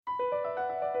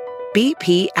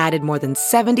BP added more than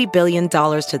 $70 billion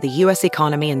to the U.S.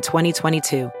 economy in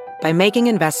 2022 by making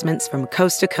investments from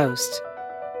coast to coast.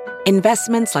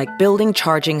 Investments like building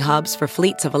charging hubs for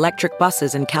fleets of electric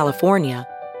buses in California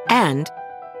and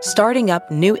starting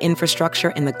up new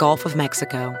infrastructure in the Gulf of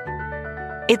Mexico.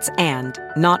 It's and,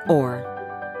 not or.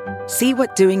 See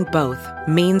what doing both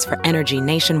means for energy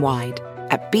nationwide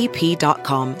at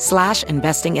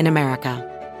bp.com/investing in America.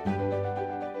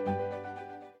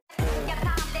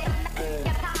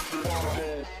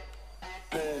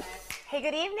 Hey,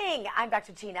 good evening. I'm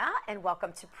Dr. Gina, and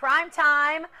welcome to Prime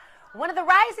Time. One of the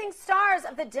rising stars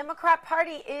of the Democrat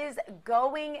Party is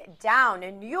going down.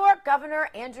 And New York Governor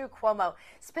Andrew Cuomo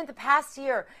spent the past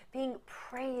year being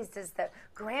praised as the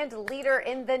grand leader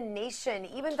in the nation,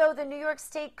 even though the New York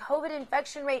State COVID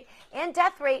infection rate and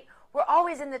death rate were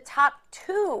always in the top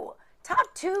two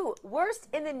worst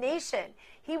in the nation.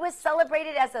 He was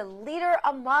celebrated as a leader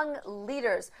among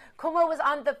leaders. Cuomo was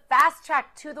on the fast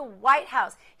track to the White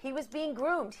House. He was being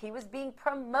groomed. He was being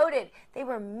promoted. They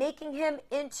were making him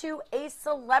into a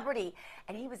celebrity.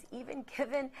 And he was even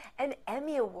given an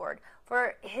Emmy Award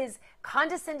for his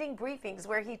condescending briefings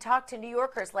where he talked to New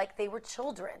Yorkers like they were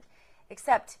children.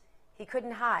 Except he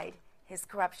couldn't hide his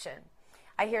corruption.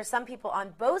 I hear some people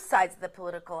on both sides of the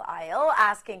political aisle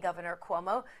asking Governor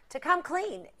Cuomo to come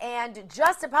clean and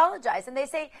just apologize. And they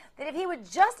say that if he would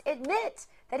just admit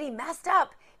that he messed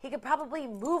up, he could probably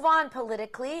move on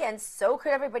politically, and so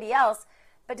could everybody else.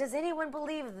 But does anyone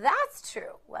believe that's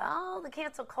true? Well, the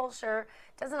cancel culture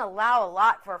doesn't allow a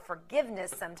lot for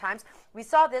forgiveness sometimes. We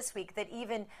saw this week that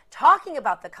even talking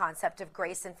about the concept of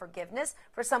grace and forgiveness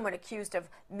for someone accused of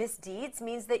misdeeds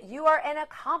means that you are an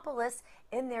accomplice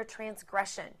in their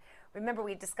transgression. Remember,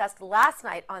 we discussed last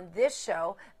night on this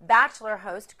show, Bachelor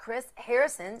host Chris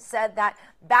Harrison said that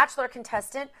Bachelor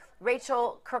contestant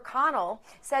Rachel Kirkconnell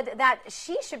said that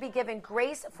she should be given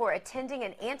grace for attending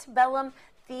an antebellum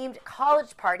themed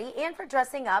college party and for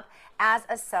dressing up as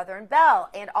a Southern belle,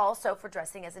 and also for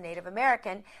dressing as a Native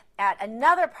American at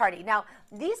another party. Now,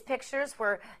 these pictures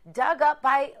were dug up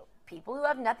by people who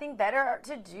have nothing better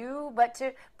to do but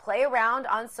to play around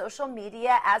on social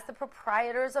media as the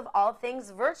proprietors of all things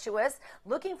virtuous,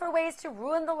 looking for ways to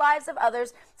ruin the lives of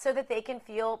others so that they can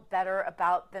feel better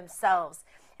about themselves.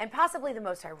 And possibly the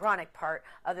most ironic part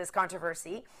of this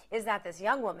controversy is that this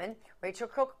young woman, Rachel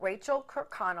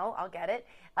Kirkconnell,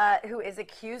 who is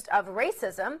accused of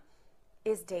racism,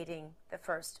 is dating the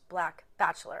first black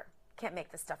bachelor. Can't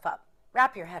make this stuff up.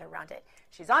 Wrap your head around it.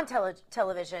 She's on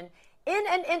television in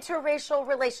an interracial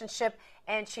relationship,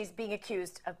 and she's being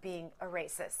accused of being a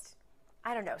racist.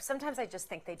 I don't know. Sometimes I just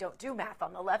think they don't do math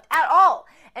on the left at all.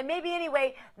 And maybe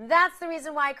anyway, that's the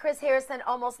reason why Chris Harrison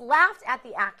almost laughed at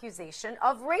the accusation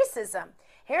of racism.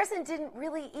 Harrison didn't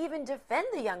really even defend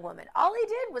the young woman. All he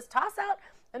did was toss out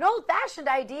an old-fashioned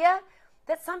idea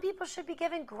that some people should be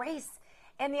given grace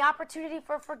and the opportunity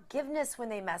for forgiveness when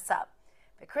they mess up.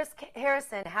 But Chris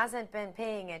Harrison hasn't been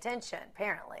paying attention,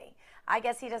 apparently. I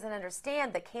guess he doesn't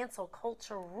understand the cancel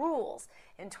culture rules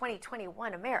in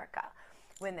 2021 America.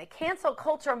 When the cancel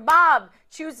culture mob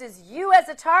chooses you as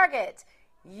a target,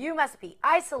 you must be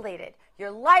isolated.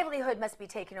 Your livelihood must be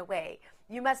taken away.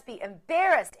 You must be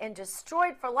embarrassed and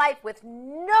destroyed for life with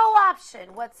no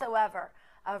option whatsoever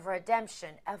of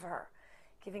redemption ever.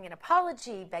 Giving an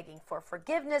apology, begging for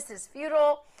forgiveness is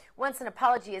futile. Once an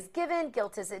apology is given,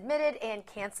 guilt is admitted, and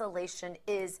cancellation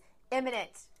is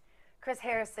imminent. Chris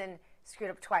Harrison screwed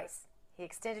up twice. He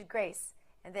extended grace,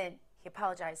 and then he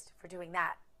apologized for doing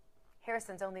that.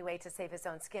 Harrison's only way to save his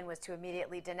own skin was to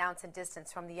immediately denounce and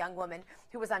distance from the young woman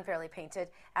who was unfairly painted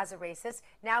as a racist.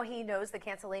 Now he knows the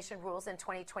cancellation rules in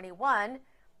 2021,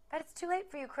 but it's too late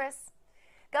for you, Chris.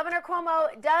 Governor Cuomo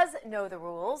does know the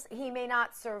rules. He may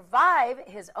not survive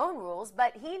his own rules,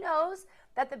 but he knows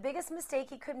that the biggest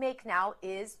mistake he could make now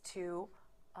is to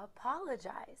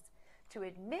apologize. To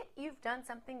admit you've done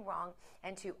something wrong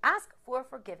and to ask for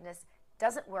forgiveness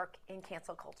doesn't work in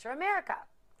cancel culture America.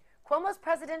 Cuomo's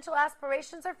presidential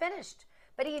aspirations are finished,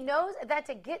 but he knows that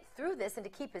to get through this and to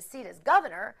keep his seat as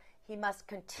governor, he must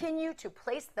continue to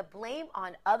place the blame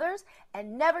on others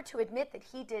and never to admit that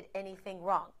he did anything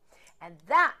wrong. And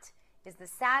that is the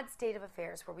sad state of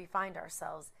affairs where we find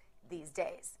ourselves these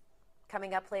days.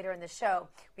 Coming up later in the show,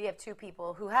 we have two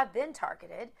people who have been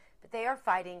targeted, but they are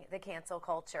fighting the cancel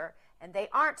culture, and they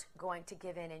aren't going to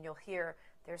give in, and you'll hear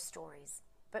their stories.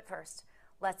 But first,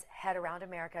 let's head around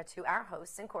America to our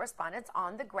hosts and correspondents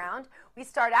on the ground. We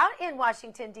start out in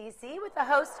Washington, D.C. with the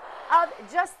host of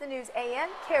Just the News AM,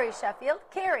 Carrie Sheffield.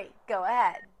 Carrie, go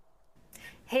ahead.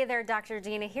 Hey there, Dr.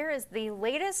 Gina. Here is the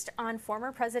latest on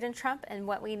former President Trump and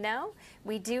what we know.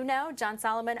 We do know John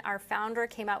Solomon, our founder,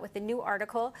 came out with a new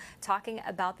article talking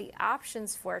about the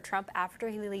options for Trump after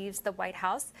he leaves the White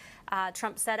House.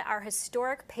 Trump said, "Our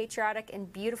historic, patriotic,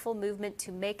 and beautiful movement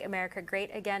to make America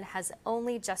great again has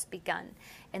only just begun.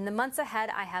 In the months ahead,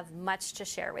 I have much to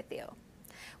share with you."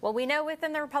 Well, we know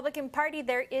within the Republican Party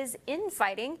there is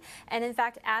infighting, and in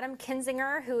fact, Adam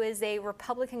Kinzinger, who is a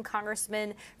Republican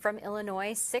congressman from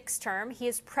Illinois, 6th term, he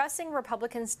is pressing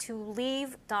Republicans to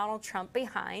leave Donald Trump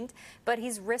behind, but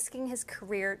he's risking his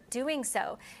career doing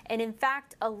so. And in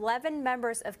fact, 11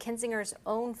 members of Kinzinger's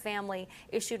own family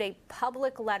issued a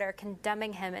public letter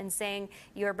condemning him and saying,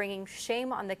 "You are bringing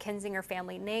shame on the Kinzinger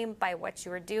family name by what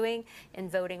you are doing in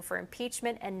voting for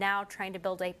impeachment and now trying to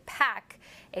build a PAC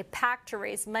to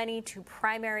raise money to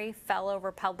primary fellow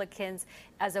Republicans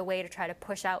as a way to try to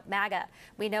push out MAGA."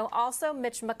 We know also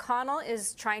Mitch McConnell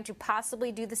is trying to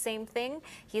possibly do the same thing.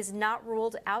 He has not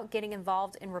ruled out getting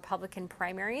involved in Republican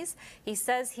primaries. He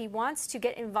says he wants to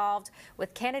get involved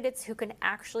with candidates who can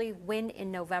actually win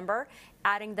in November,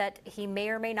 adding that he may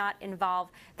or may not involve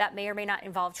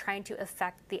trying to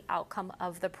affect the outcome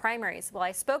of the primaries. Well,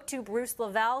 I spoke to Bruce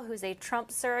Lavelle, who's a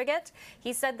Trump surrogate.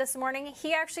 He said this morning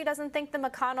he actually doesn't think the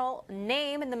McConnell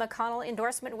name and the McConnell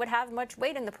endorsement would have much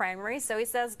weight in the primaries, so he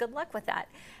says good luck with that.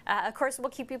 Of course,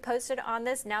 we'll keep you posted on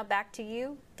this. Now back to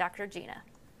you, Dr. Gina.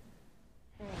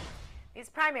 These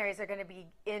primaries are going to be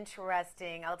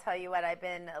interesting. I'll tell you what, I've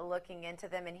been looking into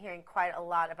them and hearing quite a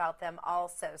lot about them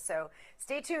also. So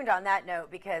stay tuned on that note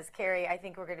because, Carrie, I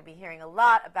think we're going to be hearing a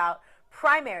lot about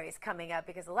primaries coming up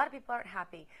because a lot of people aren't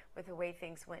happy with the way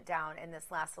things went down in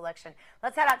this last election.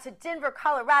 Let's head out to Denver,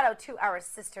 Colorado, to our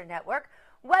sister network,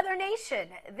 Weather Nation.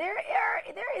 There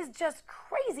is just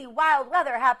crazy wild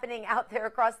weather happening out there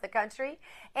across the country,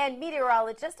 and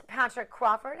meteorologist Patrick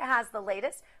Crawford has the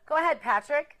latest. Go ahead,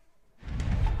 Patrick.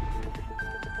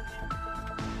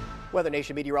 Weather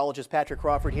Nation meteorologist Patrick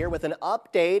Crawford here with an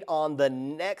update on the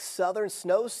next southern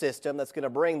snow system that's going to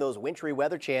bring those wintry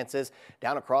weather chances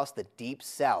down across the deep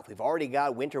south. We've already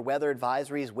got winter weather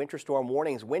advisories, winter storm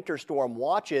warnings, winter storm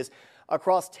watches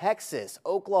across Texas,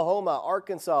 Oklahoma,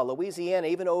 Arkansas, Louisiana,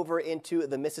 even over into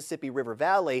the Mississippi River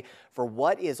Valley for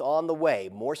what is on the way.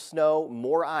 More snow,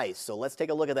 more ice. So let's take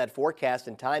a look at that forecast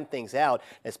and time things out,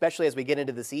 especially as we get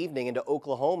into this evening into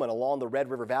Oklahoma and along the Red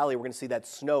River Valley. We're going to see that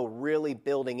snow really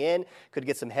building in. Could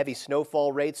get some heavy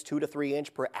snowfall rates, 2 to 3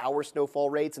 inch per hour snowfall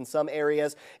rates in some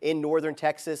areas in northern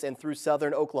Texas and through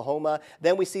southern Oklahoma.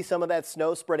 Then we see some of that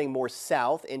snow spreading more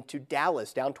south into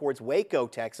Dallas, down towards Waco,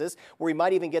 Texas, where we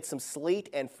might even get some sleet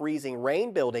and freezing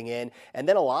rain building in, and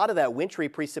then a lot of that wintry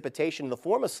precipitation in the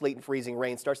form of sleet and freezing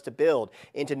rain starts to build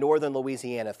into northern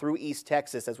Louisiana through East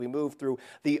Texas as we move through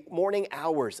the morning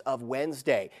hours of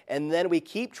Wednesday. And then we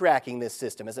keep tracking this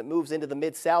system as it moves into the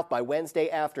mid-south. By Wednesday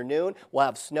afternoon, we'll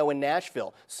have snow in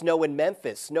Nashville, snow in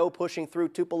Memphis, snow pushing through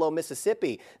Tupelo,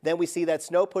 Mississippi. Then we see that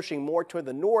snow pushing more toward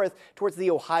the north, towards the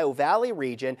Ohio Valley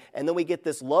region, and then we get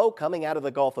this low coming out of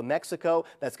the Gulf of Mexico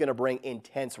that's going to bring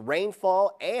intense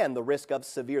rainfall and the risk of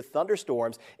severe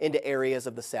thunderstorms into areas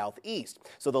of the southeast.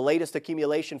 So the latest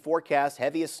accumulation forecast,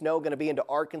 heaviest snow going to be into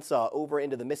Arkansas, over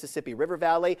into the Mississippi River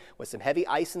Valley, with some heavy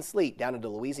ice and sleet down into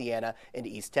Louisiana and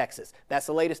East Texas. That's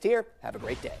the latest here. Have a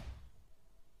great day.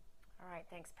 All right,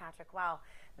 thanks, Patrick. Wow.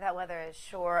 That weather is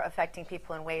sure affecting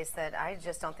people in ways that I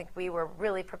just don't think we were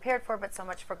really prepared for, but so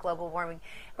much for global warming.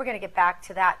 We're going to get back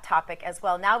to that topic as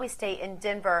well. Now we stay in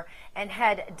Denver and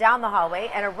head down the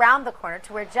hallway and around the corner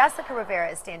to where Jessica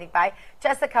Rivera is standing by.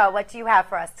 Jessica, what do you have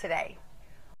for us today?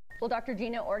 Well, Dr.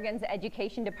 Gina, Oregon's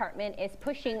education department is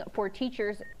pushing for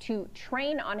teachers to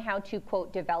train on how to,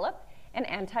 quote, develop an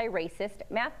anti-racist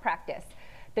math practice.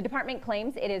 The department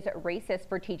claims it is racist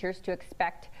for teachers to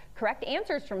expect correct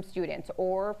answers from students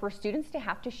or for students to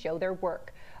have to show their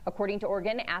work. According to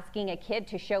Oregon, asking a kid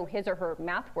to show his or her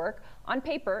math work on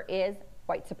paper is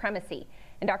white supremacy.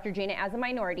 And Dr. Gina, as a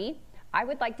minority, I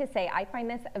would like to say I find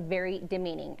this very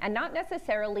demeaning, and not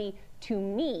necessarily to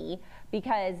me,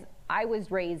 because I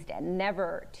was raised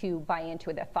never to buy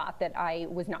into the thought that I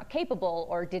was not capable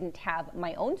or didn't have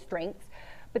my own strengths.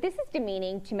 But this is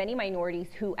demeaning to many minorities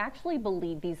who actually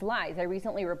believe these lies. I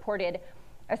recently reported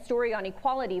a story on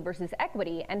equality versus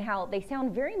equity and how they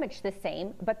sound very much the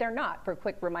same, but they're not. For a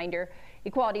quick reminder,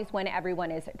 equality is when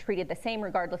everyone is treated the same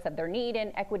regardless of their need,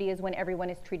 and equity is when everyone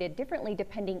is treated differently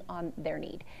depending on their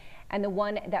need. And the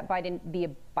one that the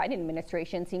Biden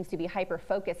administration seems to be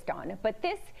hyper-focused on. But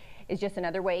this is just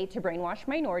another way to brainwash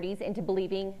minorities into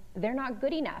believing they're not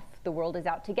good enough. The world is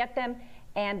out to get them,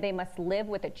 and they must live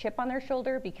with a chip on their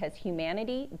shoulder because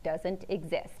humanity doesn't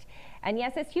exist. And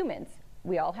yes, as humans,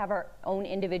 We all have our own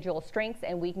individual strengths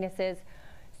and weaknesses.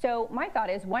 So my thought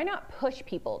is, why not push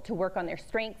people to work on their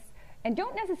strengths, and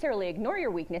don't necessarily ignore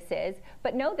your weaknesses,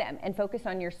 but know them and focus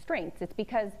on your strengths. It's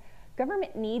because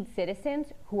government needs citizens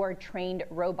who are trained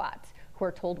robots, who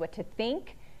are told what to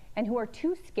think, and who are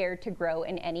too scared to grow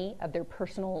in any of their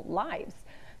personal lives.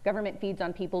 Government feeds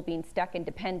on people being stuck and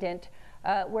dependent,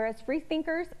 whereas free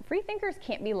thinkers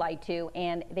can't be lied to,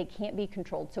 and they can't be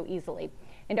controlled so easily.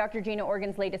 And Dr. Gina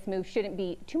Organ's latest move shouldn't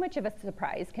be too much of a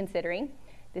surprise, considering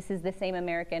this is the same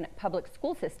American public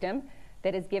school system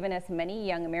that has given us many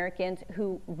young Americans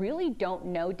who really don't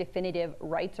know definitive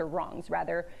rights or wrongs.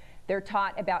 Rather, they're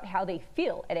taught about how they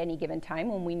feel at any given time,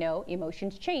 when we know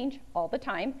emotions change all the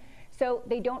time. So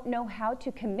they don't know how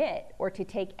to commit or to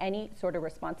take any sort of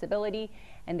responsibility.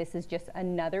 And this is just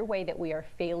another way that we are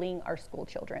failing our school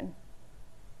children.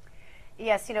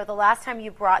 Yes, you know, the last time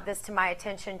you brought this to my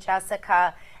attention,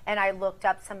 Jessica, and I looked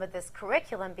up some of this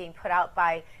curriculum being put out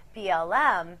by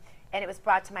BLM, and it was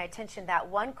brought to my attention that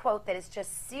one quote that is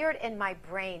just seared in my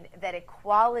brain, that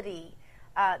equality,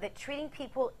 that treating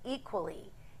people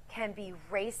equally can be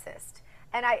racist.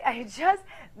 And I just,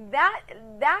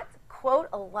 that quote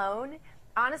alone,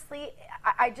 honestly,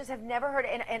 I just have never heard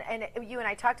it. And you and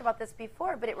I talked about this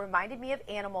before, but it reminded me of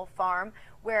Animal Farm,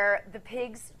 where the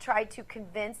pigs tried to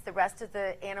convince the rest of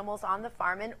the animals on the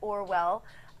farm in Orwell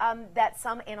that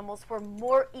some animals were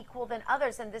more equal than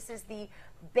others. And this is the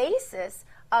basis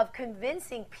of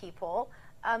convincing people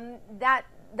that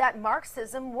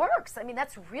Marxism works. I mean,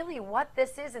 that's really what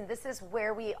this is, and this is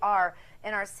where we are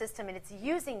in our system, and it's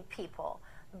using people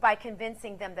by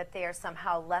convincing them that they are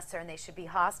somehow lesser and they should be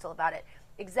hostile about it,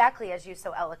 exactly as you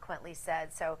so eloquently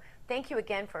said. So thank you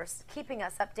again for keeping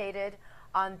us updated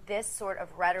on this sort of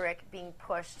rhetoric being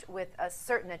pushed with a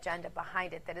certain agenda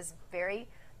behind it that is very,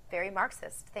 very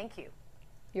Marxist. Thank you.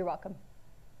 You're welcome.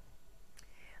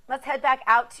 Let's head back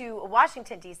out to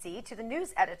Washington, D.C., to the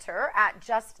news editor at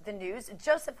Just the News,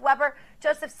 Joseph Weber.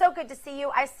 Joseph, so good to see you.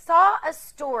 I saw a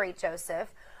story,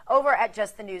 Joseph, over at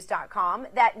justthenews.com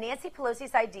that Nancy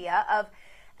Pelosi's idea of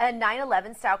a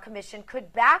 9/11 style commission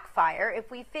could backfire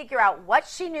if we figure out what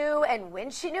she knew and when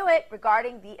she knew it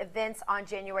regarding the events on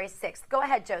January 6th. Go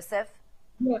ahead, Joseph.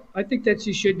 Well, I think that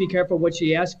she should be careful what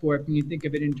she asked for. If you think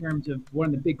of it in terms of one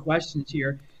of the big questions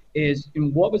here is,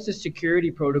 what was the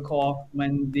security protocol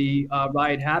when the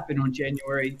riot happened on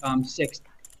January 6th?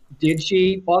 Did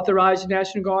she authorize the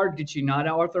National Guard? Did she not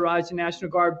authorize the National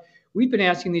Guard? We've been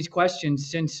asking these questions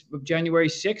since January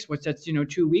 6th. What's that,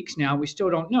 2 weeks now? We still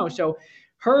don't know. So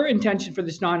her intention for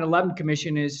this 9/11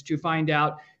 commission is to find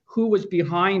out who was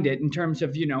behind it in terms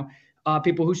of,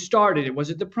 people who started it. Was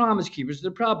it the Promise Keepers,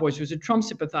 the Proud Boys? Was it Trump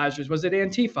sympathizers? Was it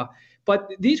Antifa?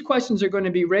 But these questions are going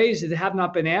to be raised that have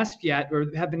not been asked yet, or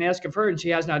have been asked of her, and she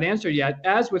has not answered yet,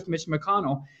 as with Mitch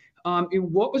McConnell.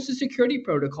 What was the security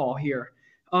protocol here?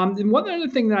 And one other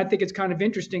thing that I think is kind of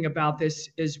interesting about this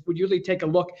is, would you really take a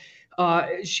look?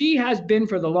 She has been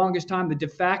for the longest time the de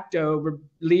facto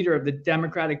leader of the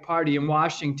Democratic Party in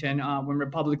Washington when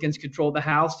Republicans controlled the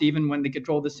House, even when they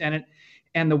controlled the Senate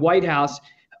and the White House.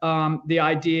 The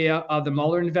idea of the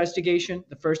Mueller investigation,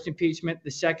 the first impeachment,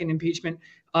 the second impeachment,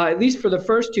 at least for the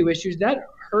first two issues, that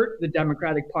hurt the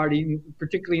Democratic Party,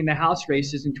 particularly in the House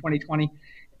races in 2020.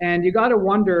 And you got to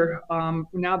wonder,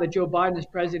 now that Joe Biden is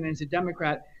president and is a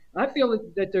Democrat, I feel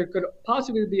that there could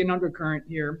possibly be an undercurrent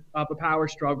here of a power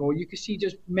struggle. You could see,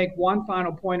 just make one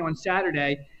final point on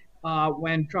Saturday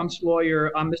when Trump's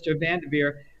lawyer, Mr.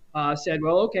 Vanderveer, said,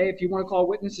 well, okay, if you want to call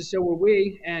witnesses, so will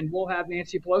we, and we'll have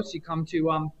Nancy Pelosi come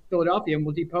to Philadelphia and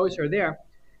we'll depose her there.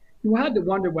 You had to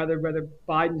wonder whether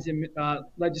Biden's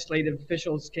legislative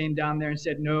officials came down there and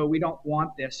said, no, we don't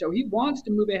want this. So he wants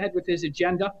to move ahead with his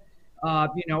agenda,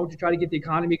 to try to get the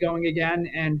economy going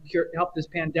again and help this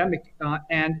pandemic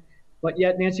end. But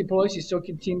yet Nancy Pelosi still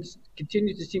continues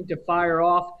to seem to fire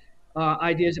off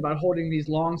ideas about holding these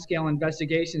long-scale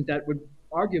investigations that would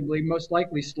arguably most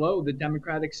likely slow the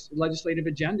Democratic legislative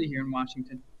agenda here in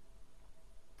Washington.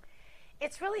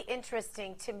 It's really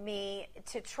interesting to me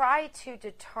to try to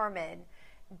determine,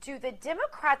 do the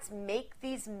Democrats make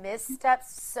these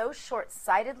missteps so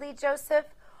short-sightedly, Joseph,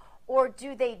 or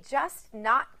do they just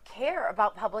not care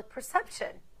about public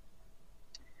perception?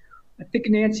 I think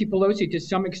Nancy Pelosi, to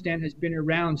some extent, has been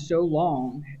around so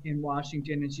long in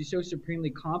Washington, and she's so supremely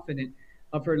confident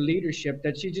of her leadership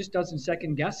that she just doesn't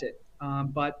second guess it.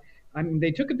 But I mean,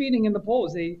 they took a beating in the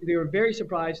polls. They were very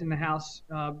surprised in the House,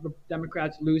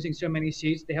 Democrats losing so many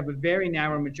seats. They have a very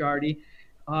narrow majority.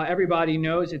 Everybody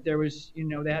knows that there was,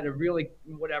 they had a really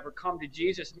come to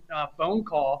Jesus phone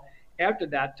call after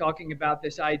that, talking about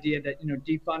this idea that,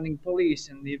 defunding police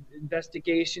and the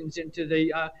investigations into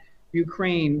the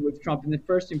Ukraine with Trump in the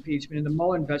first impeachment and the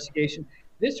Mueller investigation.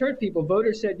 This hurt people.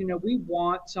 Voters said, we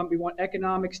want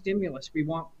economic stimulus. We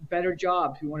want better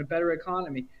jobs. We want a better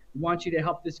economy. We want you to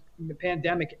help this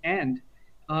pandemic end.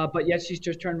 But yet she's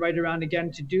just turned right around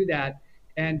again to do that.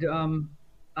 And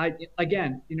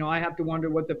I have to wonder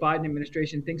what the Biden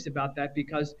administration thinks about that,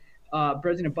 because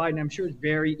President Biden, I'm sure, is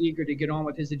very eager to get on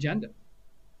with his agenda.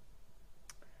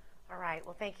 All right.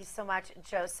 Well, thank you so much,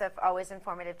 Joseph. Always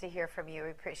informative to hear from you.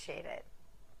 We appreciate it.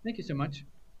 Thank you so much.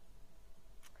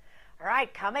 All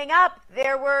right. Coming up,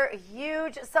 there were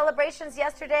huge celebrations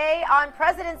yesterday on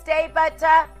President's Day, but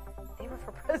they were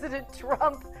for President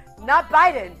Trump, not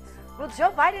Biden. Will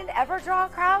Joe Biden ever draw a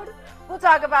crowd? We'll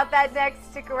talk about that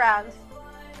next. Stick around.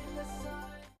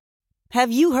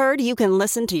 Have you heard you can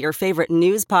listen to your favorite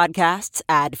news podcasts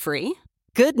ad-free?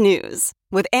 Good news.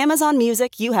 With Amazon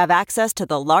Music, you have access to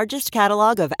the largest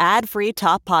catalog of ad-free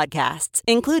top podcasts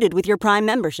included with your Prime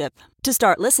membership. To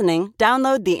start listening,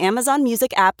 download the Amazon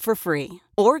Music app for free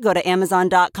or go to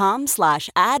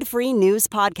amazon.com/ad-free news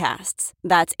podcasts.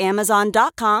 That's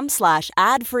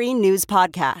amazon.com/ad-free news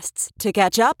podcasts to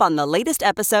catch up on the latest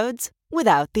episodes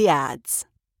without the ads.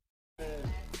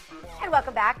 And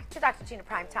welcome back to Dr. Gina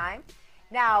Primetime.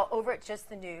 Now, over at Just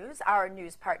the News, our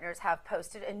news partners have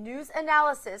posted a news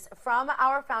analysis from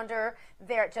our founder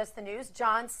there at Just the News,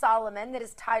 John Solomon, that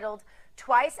is titled,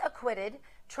 "Twice Acquitted,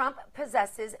 Trump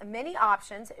Possesses Many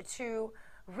Options to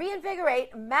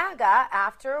Reinvigorate MAGA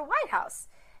After White House."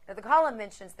 Now, the column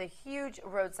mentions the huge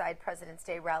roadside President's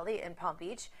Day rally in Palm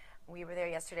Beach. We were there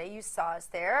yesterday. You saw us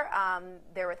there.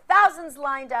 There were thousands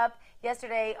lined up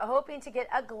yesterday hoping to get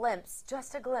a glimpse,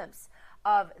 just a glimpse,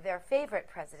 of their favorite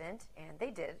president, and they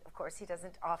did. Of course, he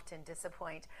doesn't often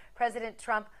disappoint. President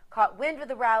Trump caught wind of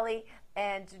the rally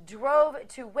and drove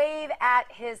to wave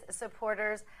at his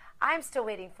supporters. I'm still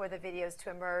waiting for the videos to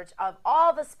emerge of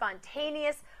all the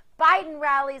spontaneous Biden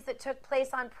rallies that took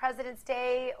place on President's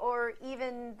Day, or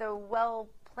even the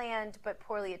well-planned but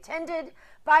poorly attended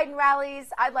Biden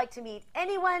rallies. I'd like to meet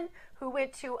anyone who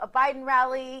went to a Biden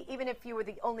rally, even if you were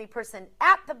the only person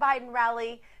at the Biden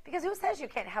rally, because who says you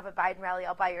can't have a Biden rally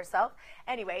all by yourself?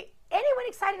 Anyway, anyone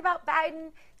excited about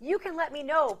Biden, you can let me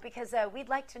know, because we'd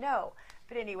like to know.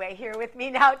 But anyway, here with me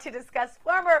now to discuss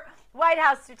former White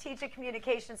House Strategic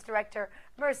Communications Director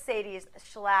Mercedes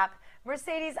Schlapp.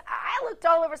 Mercedes, I looked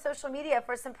all over social media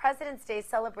for some President's Day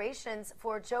celebrations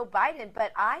for Joe Biden,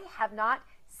 but I have not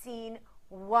seen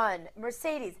one.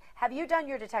 Mercedes, have you done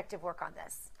your detective work on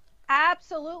this?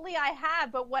 Absolutely, I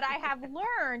have. But what I have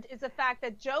learned is the fact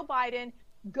that Joe Biden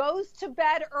goes to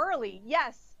bed early.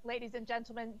 Yes, ladies and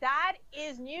gentlemen, that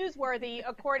is newsworthy,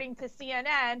 according to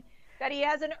CNN, that he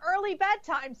has an early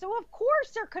bedtime. So, of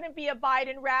course, there couldn't be a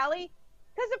Biden rally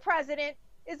because the president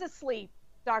is asleep,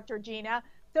 Dr. Gina.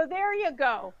 So there you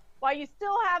go. While you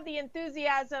still have the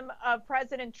enthusiasm of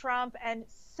President Trump and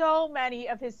so many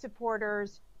of his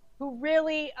supporters who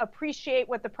really appreciate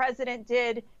what the president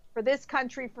did for this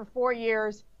country for 4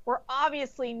 years, we're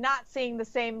obviously not seeing the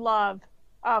same love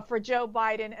for Joe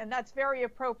Biden, and that's very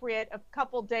appropriate a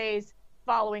couple days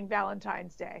following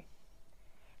Valentine's Day.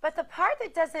 But the part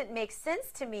that doesn't make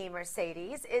sense to me,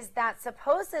 Mercedes, is that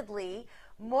supposedly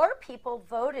more people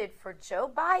voted for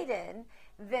Joe Biden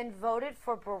than voted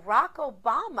for Barack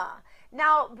Obama.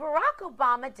 Now, Barack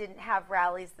Obama didn't have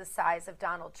rallies the size of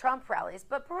Donald Trump rallies,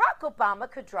 but Barack Obama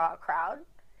could draw a crowd.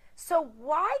 So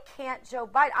why can't Joe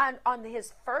Biden, on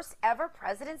his first ever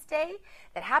President's Day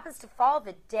that happens to fall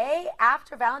the day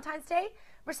after Valentine's Day,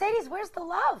 Mercedes, where's the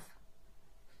love?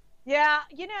 Yeah,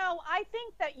 I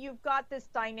think that you've got this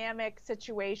dynamic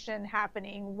situation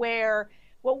happening where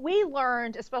what we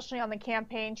learned, especially on the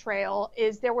campaign trail,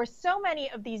 is there were so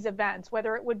many of these events,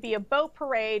 whether it would be a boat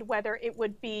parade, whether it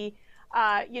would be,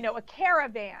 a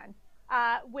caravan,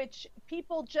 which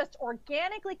people just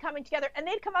organically coming together, and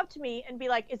they'd come up to me and be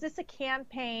like, is this a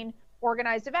campaign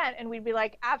organized event? And we'd be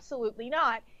like, absolutely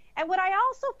not. And what I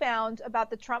also found about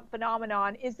the Trump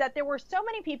phenomenon is that there were so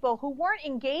many people who weren't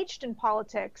engaged in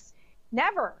politics,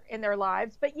 never in their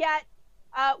lives, but yet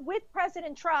with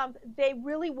President Trump, they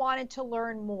really wanted to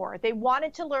learn more. They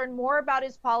wanted to learn more about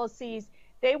his policies.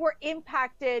 They were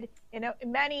impacted in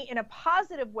a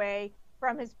positive way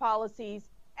from his policies.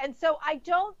 And so I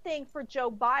don't think for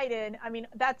Joe Biden,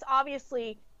 that's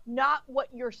obviously not what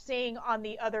you're seeing on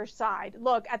the other side.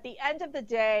 Look, at the end of the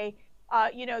day,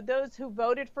 those who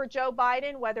voted for Joe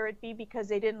Biden, whether it be because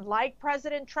they didn't like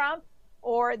President Trump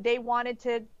or they wanted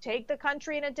to take the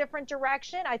country in a different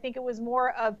direction, I think it was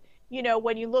more of,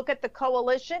 when you look at the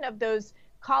coalition of those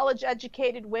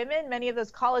college-educated women, many of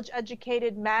those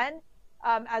college-educated men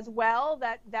as well,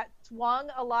 that swung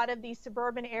a lot of these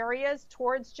suburban areas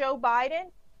towards Joe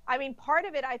Biden. I mean, part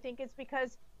of it, I think, is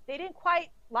because they didn't quite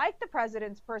like the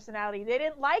president's personality. They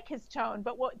didn't like his tone.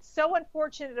 But what's so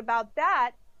unfortunate about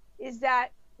that is that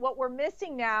what we're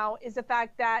missing now is the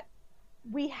fact that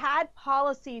we had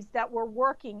policies that were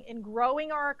working in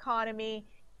growing our economy,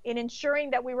 in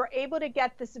ensuring that we were able to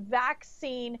get this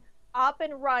vaccine up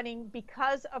and running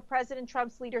because of President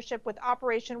Trump's leadership with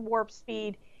Operation Warp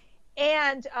Speed,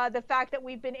 and the fact that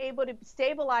we've been able to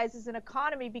stabilize as an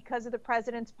economy because of the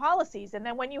president's policies. And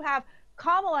then when you have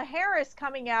Kamala Harris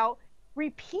coming out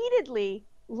repeatedly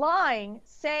lying,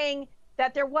 saying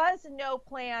that there was no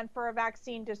plan for a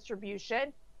vaccine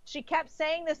distribution, she kept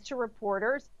saying this to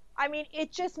reporters. I mean,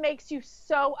 it just makes you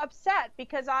so upset,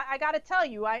 because I got to tell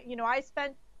you, I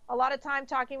spent a lot of time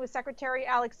talking with Secretary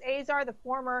Alex Azar, the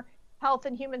former Health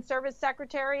and Human Service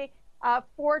Secretary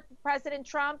for President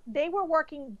Trump. They were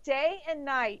working day and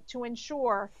night to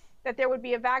ensure that there would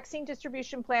be a vaccine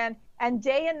distribution plan, and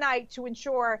day and night to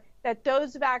ensure that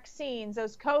those vaccines,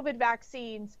 those COVID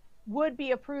vaccines, would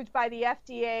be approved by the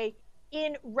FDA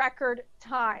in record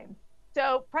time.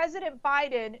 So President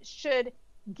Biden should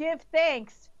give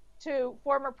thanks to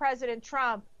former President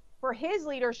Trump for his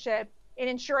leadership in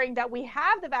ensuring that we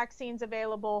have the vaccines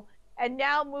available, and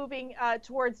now moving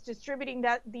towards distributing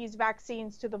these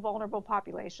vaccines to the vulnerable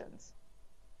populations.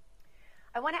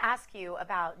 I want to ask you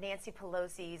about Nancy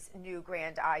Pelosi's new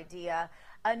grand idea,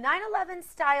 a 9/11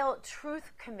 style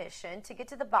truth commission to get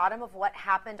to the bottom of what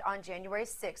happened on January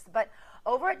 6th. But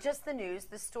over at Just the News,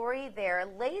 the story there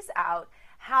lays out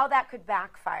how that could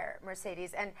backfire,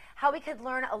 Mercedes, and how we could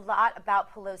learn a lot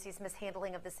about Pelosi's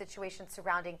mishandling of the situation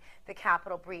surrounding the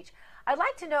Capitol breach. I'd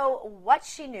like to know what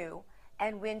she knew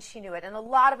and when she knew it, and a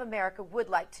lot of America would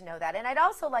like to know that. And I'd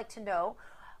also like to know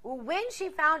when she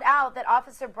found out that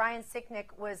Officer Brian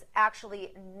Sicknick was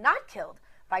actually not killed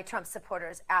by Trump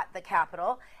supporters at the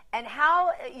Capitol, and how,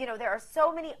 there are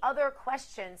so many other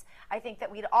questions I think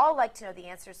that we'd all like to know the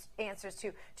answers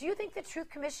to. Do you think the Truth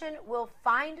Commission will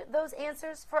find those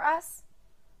answers for us?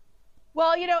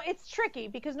 Well, it's tricky,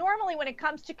 because normally when it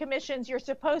comes to commissions, you're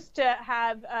supposed to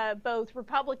have both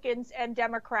Republicans and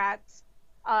Democrats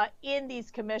in these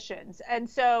commissions. And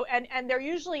so, and they're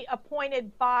usually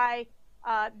appointed by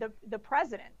the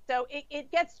president. So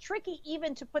it gets tricky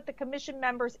even to put the commission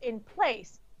members in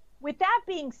place. With that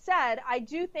being said, I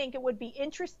do think it would be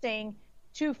interesting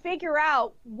to figure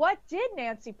out, what did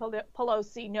Nancy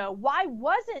Pelosi know? Why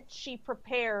wasn't she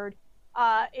prepared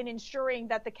in ensuring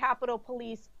that the Capitol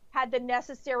Police had the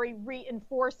necessary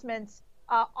reinforcements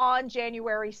on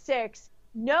January 6th,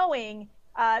 knowing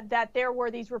that there were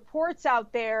these reports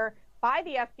out there by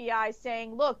the FBI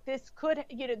saying, look, this could,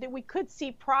 that we could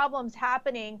see problems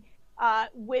happening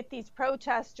with these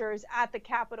protesters at the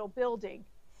Capitol building.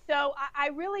 So I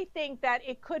really think that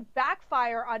it could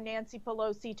backfire on Nancy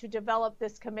Pelosi to develop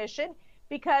this commission,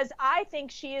 because I think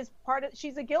she's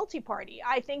a guilty party.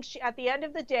 I think at the end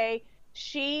of the day,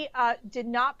 she did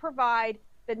not provide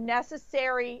the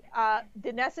necessary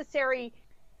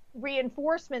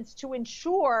reinforcements to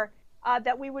ensure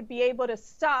that we would be able to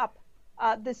stop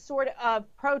this sort of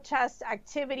protest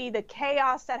activity, the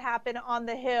chaos that happened on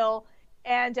the Hill.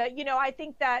 And, I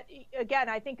think that, again,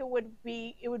 I think it would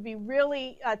be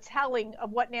really telling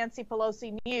of what Nancy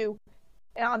Pelosi knew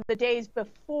on the days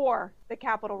before the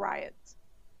Capitol riots.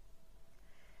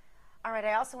 All right,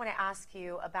 I also want to ask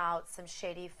you about some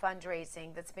shady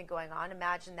fundraising that's been going on.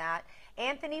 Imagine that.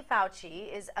 Anthony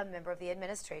Fauci is a member of the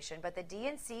administration, but the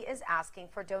DNC is asking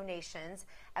for donations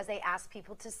as they ask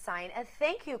people to sign a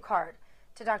thank you card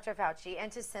to Dr. Fauci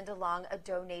and to send along a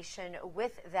donation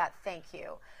with that thank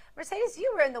you. Mercedes, you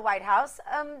were in the White House.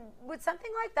 Would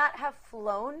something like that have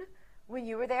flown when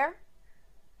you were there?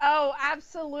 Oh,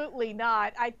 absolutely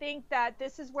not. I think that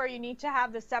this is where you need to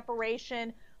have the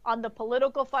separation on the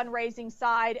political fundraising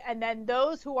side, and then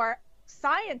those who are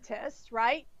scientists,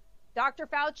 right? Dr.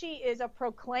 Fauci is a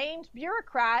proclaimed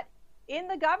bureaucrat in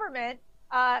the government,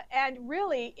 and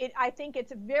really, I think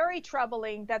it's very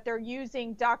troubling that they're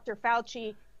using Dr.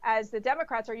 Fauci, as the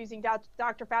Democrats are using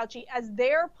Dr. Fauci as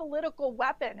their political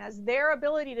weapon, as their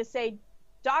ability to say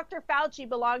Dr. Fauci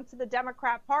belongs to the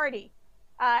Democrat Party.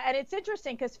 And it's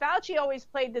interesting because Fauci always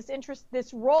played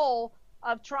this role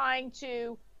of trying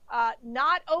to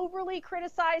not overly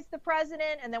criticize the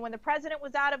president. And then when the president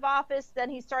was out of office,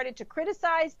 then he started to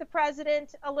criticize the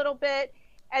president a little bit.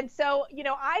 And so,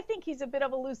 I think he's a bit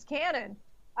of a loose cannon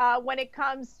when it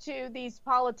comes to these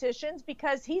politicians,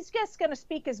 because he's just going to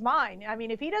speak his mind. I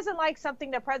mean, if he doesn't like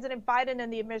something that President Biden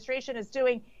and the administration is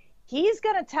doing, he's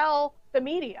going to tell the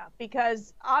media,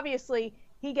 because obviously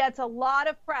he gets a lot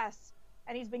of press,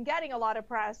 and he's been getting a lot of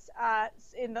press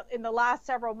in the last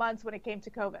several months when it came to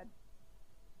COVID.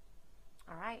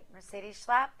 All right, Mercedes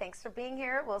Schlapp, thanks for being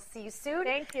here. We'll see you soon.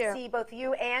 Thank you. See both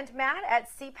you and Matt at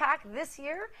CPAC this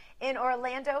year in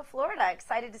Orlando, Florida.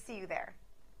 Excited to see you there.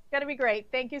 Going to be great.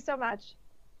 Thank you so much.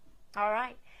 All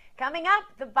right. Coming up,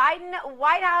 the Biden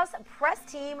White House press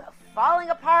team falling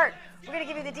apart. We're going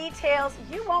to give you the details.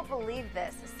 You won't believe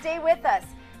this. Stay with us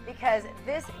because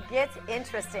this gets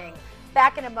interesting.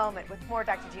 Back in a moment with more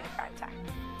Dr. Gina Primetime.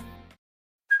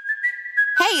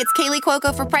 Hey, it's Kaylee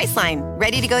Cuoco for Priceline.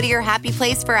 Ready to go to your happy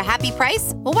place for a happy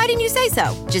price? Well, why didn't you say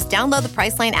so? Just download the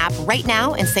Priceline app right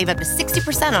now and save up to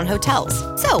 60% on hotels.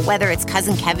 So whether it's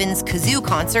Cousin Kevin's Kazoo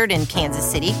Concert in Kansas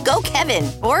City, go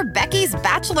Kevin, or Becky's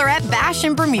Bachelorette Bash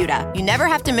in Bermuda, you never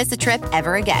have to miss a trip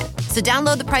ever again. So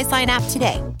download the Priceline app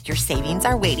today. Your savings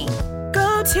are waiting.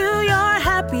 Go to your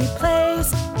happy place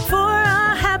for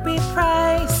a happy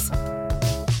price.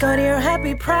 Go to your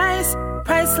happy price,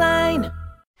 Priceline.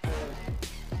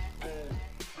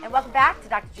 And welcome back to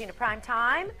Dr. Gina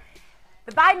Primetime.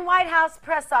 The Biden White House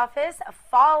press office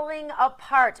falling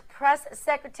apart. Press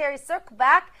Secretary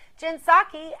Jen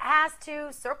Psaki has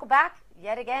to circle back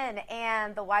yet again.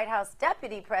 And the White House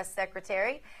Deputy Press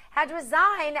Secretary had to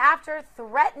resign after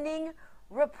threatening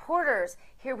reporters.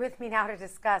 Here with me now to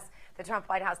discuss the Trump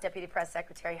White House Deputy Press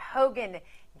Secretary, Hogan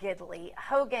Gidley.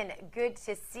 Hogan, good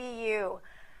to see you.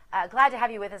 Glad to have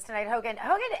you with us tonight, Hogan.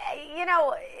 Hogan, you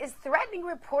know, is threatening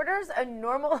reporters a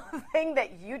normal thing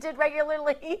that you did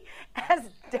regularly as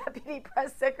Deputy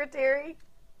Press Secretary?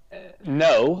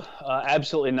 No,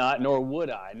 absolutely not, nor would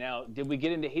I. Now, did we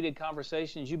get into heated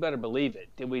conversations? You better believe it.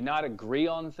 Did we not agree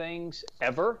on things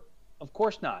ever? Of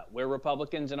course not. We're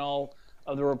Republicans and all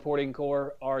of the reporting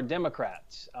corps are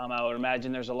Democrats. I would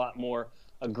imagine there's a lot more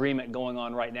agreement going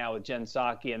on right now with Jen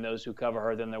Psaki and those who cover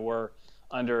her than there were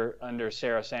under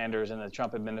Sarah Sanders and the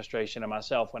Trump administration and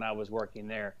myself when I was working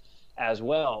there as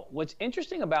well. What's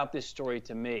interesting about this story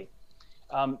to me,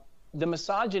 the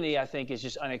misogyny, I think, is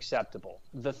just unacceptable.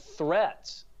 The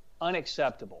threats,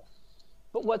 unacceptable.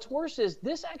 But what's worse is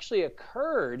this actually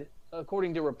occurred,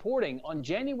 according to reporting, on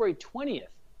January 20th.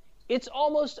 It's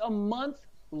almost a month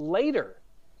later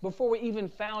before we even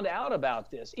found out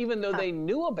about this, even though they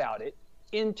knew about it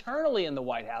internally in the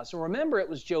White House. And remember, it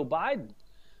was Joe Biden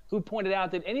who pointed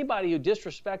out that anybody who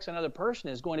disrespects another person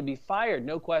is going to be fired,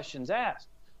 no questions asked.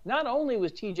 Not only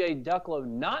was T.J. Ducklo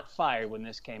not fired when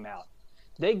this came out,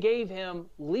 they gave him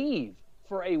leave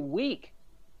for a week.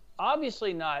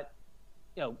 Obviously not,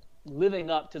 living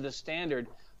up to the standard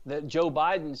that Joe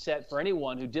Biden set for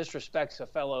anyone who disrespects a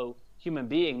fellow human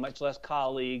being, much less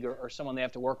colleague or someone they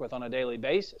have to work with on a daily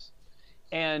basis.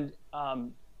 And,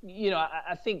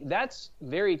 I think that's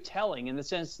very telling in the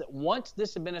sense that once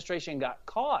this administration got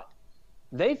caught,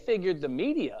 they figured the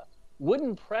media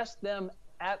wouldn't press them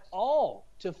at all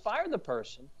to fire the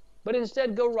person, but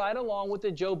instead go right along with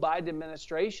the Joe Biden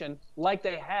administration like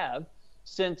they have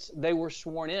since they were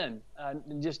sworn in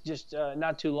just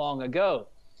not too long ago.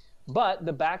 But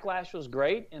the backlash was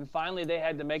great, and finally they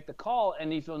had to make the call.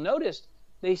 And if you'll notice,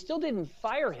 they still didn't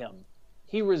fire him.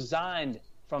 He resigned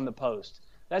from the post.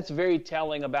 That's very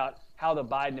telling about how the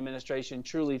Biden administration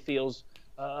truly feels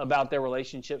about their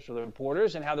relationships with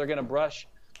reporters and how they're going to brush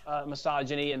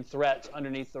misogyny and threats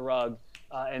underneath the rug,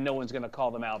 and no one's going to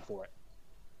call them out for it.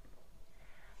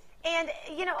 And,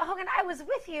 Hogan, I was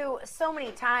with you so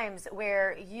many times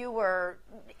where you were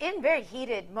in very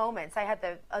heated moments. I had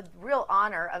a real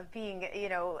honor of being,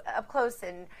 up close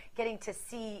and getting to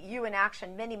see you in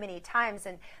action many, many times.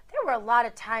 And there were a lot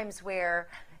of times where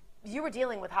you were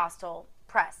dealing with hostile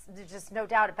press. There's just no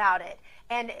doubt about it.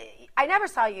 And I never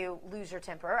saw you lose your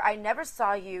temper. I never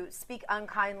saw you speak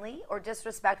unkindly or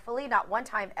disrespectfully, not one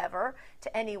time ever,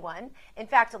 to anyone. In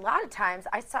fact, a lot of times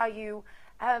I saw you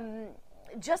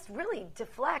just really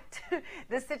deflect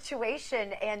the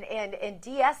situation and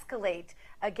de-escalate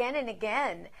again and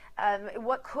again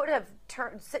what could have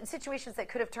turned situations that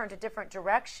could have turned a different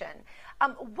direction.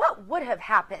 What would have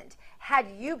happened had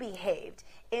you behaved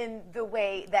in the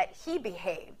way that he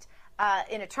behaved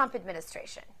in a Trump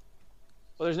administration?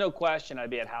 Well, there's no question I'd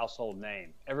be a household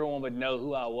name. Everyone would know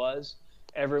who I was.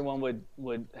 Everyone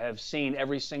would have seen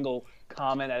every single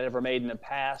comment I'd ever made in the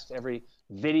past, every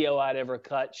video I'd ever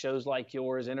cut, shows like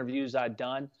yours, interviews I'd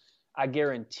done. I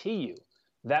guarantee you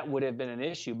that would have been an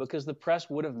issue because the press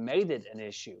would have made it an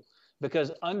issue.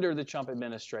 because under the Trump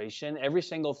administration, every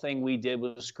single thing we did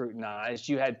was scrutinized.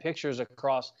 You had pictures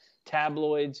across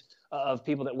tabloids of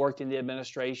people that worked in the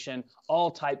administration.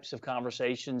 All types of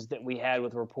conversations that we had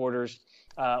with reporters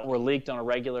were leaked on a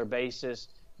regular basis.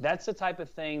 That's the type of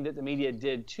thing that the media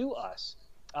did to us.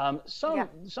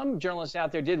 Some journalists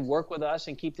out there did work with us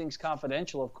and keep things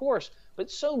confidential, of course, but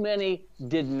so many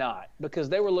did not, because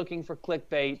they were looking for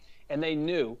clickbait and they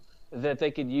knew that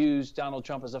they could use Donald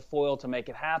Trump as a foil to make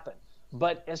it happen.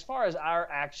 But as far as our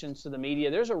actions to the media,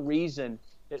 there's a reason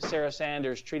that Sarah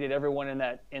Sanders treated everyone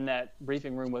in that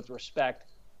briefing room with respect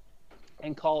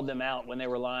and called them out when they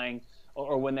were lying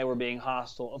or when they were being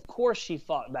hostile. Of course she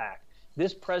fought back.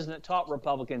 This president taught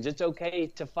Republicans it's okay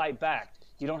to fight back.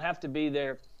 You don't have to be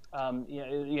there,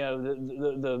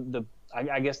 the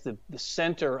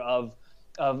center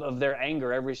of their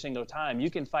anger every single time. You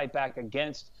can fight back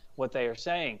against what they are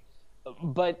saying.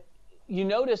 But you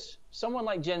notice someone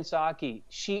like Jen Psaki,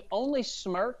 she only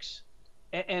smirks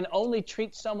and only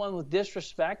treats someone with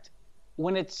disrespect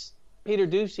when it's Peter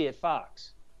Doocy at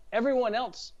Fox. Everyone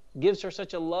else gives her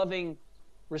such a loving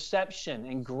reception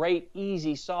and great,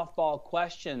 easy softball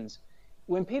questions.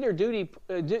 When Peter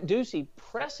Doocy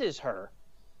presses her,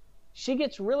 she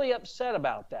gets really upset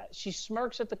about that. She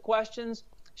smirks at the questions.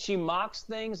 She mocks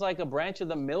things like a branch of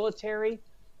the military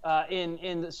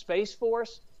in the Space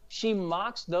Force. She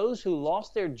mocks those who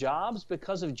lost their jobs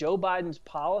because of Joe Biden's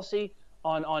policy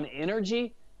on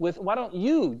energy. Why don't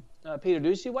you, Peter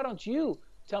Doocy, why don't you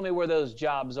tell me where those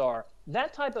jobs are?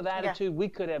 That type of attitude we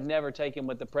could have never taken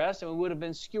with the press, and we would have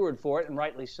been skewered for it, and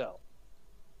rightly so.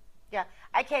 Yeah,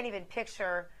 I can't even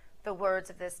picture the words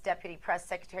of this deputy press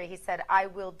secretary. He said, "I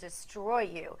will destroy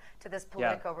you," to this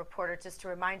Politico reporter, just to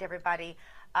remind everybody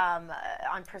on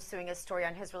pursuing a story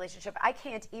on his relationship. I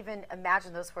can't even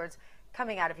imagine those words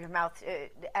coming out of your mouth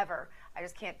ever. I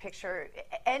just can't picture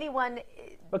anyone.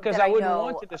 Because I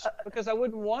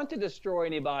wouldn't want to destroy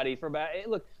anybody for bad.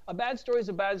 Look, a bad story is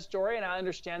a bad story, and I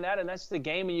understand that, and that's the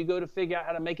game. And you go to figure out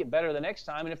how to make it better the next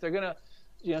time. And if they're gonna,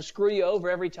 screw you over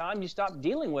every time, you stop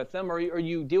dealing with them, or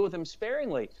you deal with them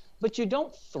sparingly. But you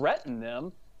don't threaten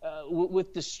them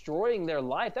with destroying their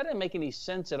life. That didn't make any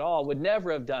sense at all. Would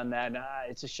never have done that. And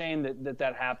it's a shame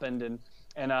that happened.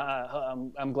 And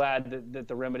I'm glad that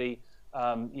the remedy,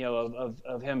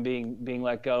 of him being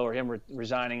let go, or him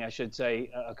resigning, I should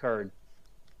say, occurred.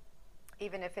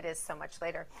 Even if it is so much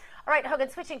later. All right, Hogan,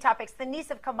 switching topics. The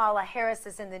niece of Kamala Harris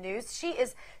is in the news. She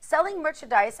is selling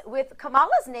merchandise with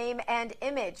Kamala's name and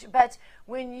image. But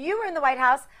when you were in the White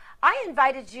House, I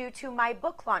invited you to my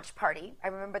book launch party. I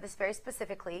remember this very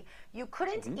specifically. You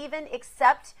couldn't even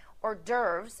accept hors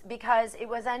d'oeuvres because it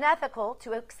was unethical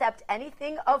to accept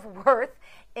anything of worth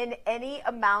in any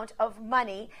amount of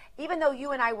money, even though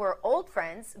you and I were old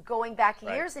friends going back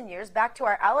years and years, back to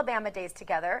our Alabama days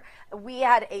together. We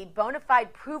had a bona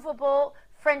fide, provable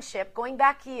friendship going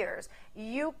back years.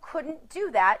 You couldn't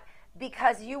do that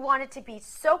because you wanted to be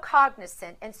so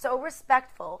cognizant and so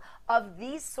respectful of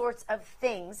these sorts of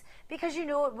things because you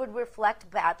knew it would reflect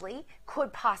badly,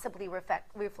 could possibly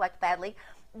reflect badly.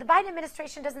 The Biden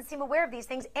administration doesn't seem aware of these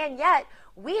things, and yet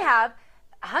we have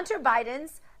Hunter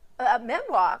Biden's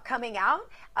memoir coming out,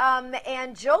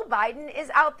 and Joe Biden is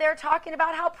out there talking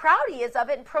about how proud he is of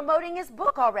it and promoting his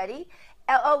book already,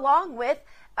 along with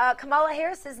Kamala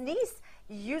Harris's niece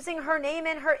using her name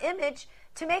and her image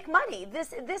to make money.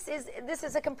 This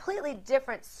is a completely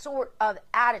different sort of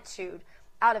attitude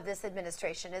out of this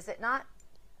administration, is it not?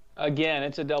 Again,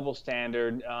 it's a double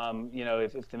standard.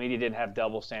 If the media didn't have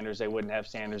double standards, they wouldn't have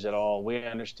standards at all. We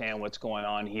understand what's going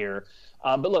on here.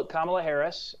 But look, Kamala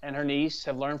Harris and her niece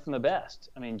have learned from the best.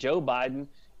 I mean, Joe Biden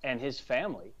and his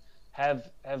family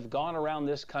have gone around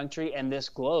this country and this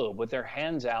globe with their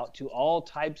hands out to all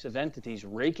types of entities,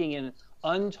 raking in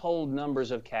untold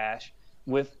numbers of cash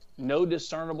with no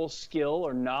discernible skill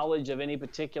or knowledge of any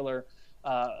particular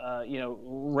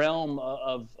realm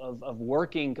of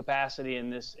working capacity in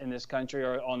this country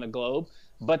or on the globe,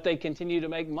 but they continue to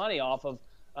make money off of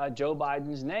Joe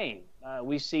Biden's name.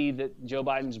 We see that Joe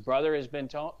Biden's brother has been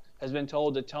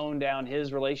told to tone down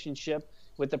his relationship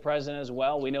with the president as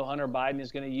well. We know Hunter Biden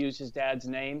is going to use his dad's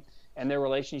name and their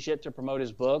relationship to promote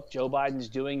his book. Joe Biden's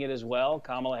doing it as well.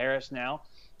 Kamala Harris now.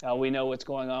 We know what's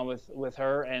going on with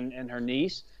her and her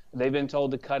niece. They've been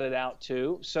told to cut it out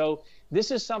too. So this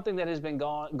is something that has been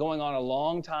going on a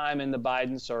long time in the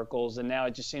Biden circles, and now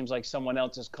it just seems like someone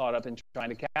else is caught up in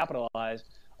trying to capitalize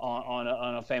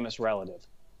on a famous relative.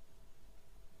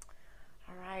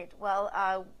 All right. Well,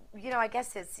 I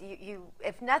guess it's you.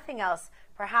 If nothing else,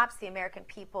 perhaps the American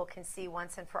people can see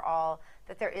once and for all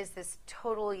that there is this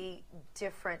totally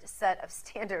different set of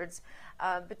standards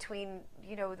between,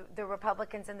 the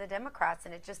Republicans and the Democrats,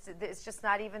 and it's just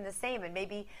not even the same. And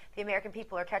maybe the American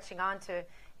people are catching on to,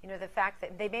 the fact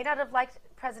that they may not have liked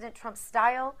President Trump's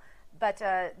style, but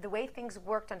the way things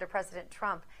worked under President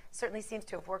Trump certainly seems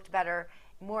to have worked better,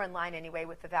 more in line anyway,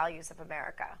 with the values of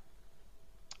America.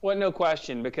 Well, no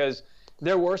question, because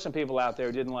there were some people out there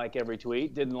who didn't like every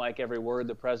tweet, didn't like every word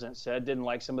the president said, didn't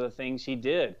like some of the things he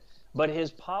did. But his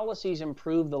policies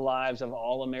improved the lives of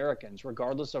all Americans,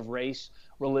 regardless of race,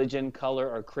 religion,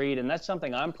 color, or creed. And that's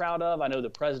something I'm proud of. I know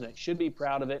the president should be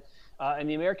proud of it. And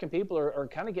the American people are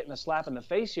kind of getting a slap in the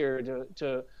face here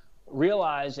to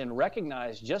realize and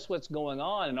recognize just what's going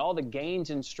on and all the gains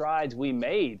and strides we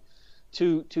made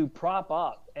to prop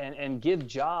up and give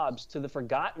jobs to the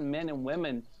forgotten men and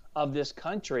women of this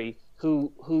country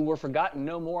who were forgotten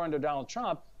no more under Donald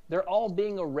Trump. They're all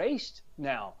being erased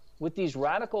now with these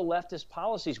radical leftist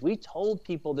policies. We told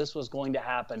people this was going to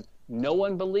happen. No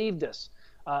one believed us.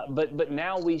 But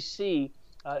now we see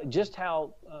just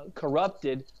how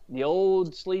corrupted the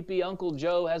old sleepy Uncle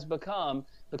Joe has become,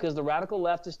 because the radical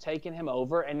left has taken him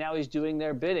over and now he's doing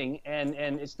their bidding. And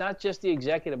it's not just the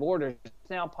executive orders, it's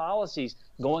now policies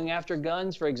going after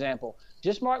guns, for example.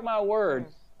 Just mark my word.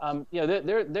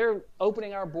 They're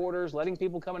opening our borders, letting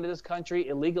people come into this country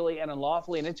illegally and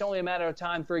unlawfully, and it's only a matter of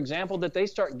time, for example, that they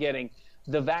start getting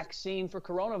the vaccine for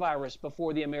coronavirus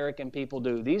before the American people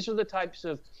do. These are the types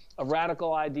of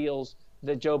radical ideals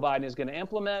that Joe Biden is going to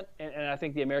implement, and I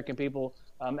think the American people,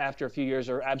 after a few years,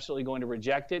 are absolutely going to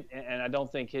reject it, and I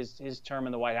don't think his term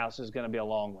in the White House is going to be a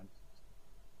long one.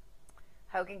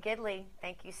 Hogan Gidley,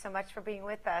 thank you so much for being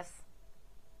with us.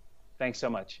 Thanks so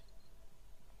much.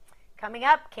 Coming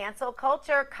up, cancel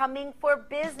culture coming for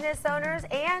business owners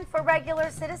and for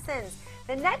regular citizens.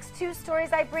 The next two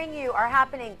stories I bring you are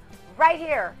happening right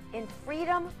here in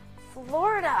Freedom,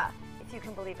 Florida, if you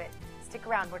can believe it. Stick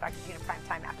around. We're Dr. Gina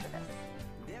Primetime after this.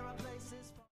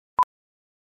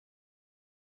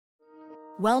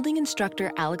 Welding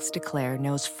instructor Alex DeClaire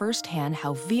knows firsthand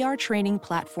how VR training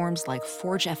platforms like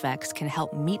ForgeFX can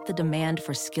help meet the demand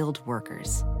for skilled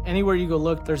workers. Anywhere you go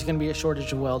look, there's going to be a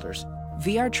shortage of welders.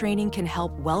 VR training can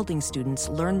help welding students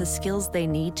learn the skills they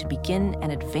need to begin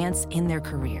and advance in their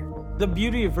career. The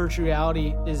beauty of virtual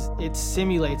reality is it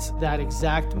simulates that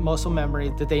exact muscle memory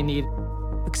that they need.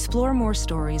 Explore more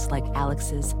stories like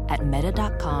Alex's at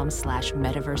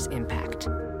meta.com/metaverseimpact.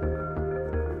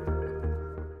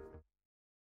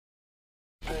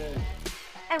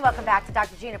 And welcome back to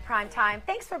Dr. Gina Primetime.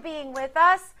 Thanks for being with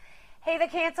us. Hey, the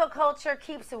cancel culture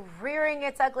keeps rearing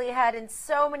its ugly head in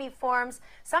so many forms.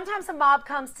 Sometimes a mob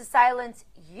comes to silence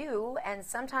you, and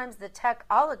sometimes the tech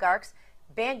oligarchs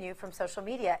ban you from social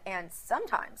media. And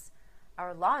sometimes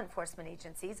our law enforcement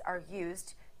agencies are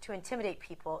used to intimidate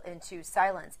people into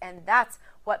silence. And that's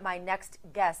what my next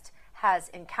guest has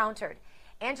encountered.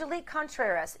 Angelique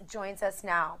Contreras joins us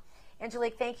now.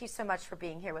 Angelique, thank you so much for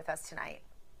being here with us tonight.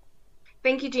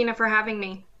 Thank you, Gina, for having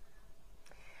me.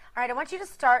 All right, I want you to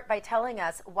start by telling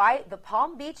us why the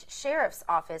Palm Beach Sheriff's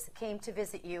Office came to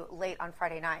visit you late on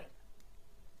Friday night.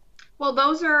 Well,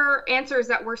 those are answers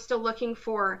that we're still looking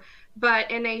for. But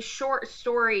in a short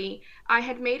story, I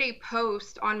had made a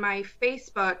post on my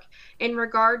Facebook in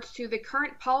regards to the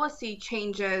current policy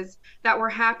changes that were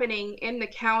happening in the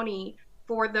county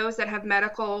for those that have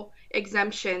medical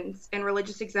exemptions and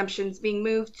religious exemptions being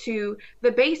moved to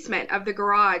the basement of the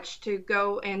garage to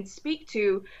go and speak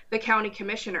to the county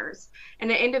commissioners.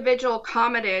 And an individual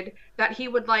commented that he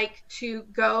would like to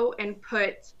go and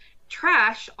put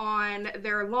trash on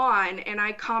their lawn, and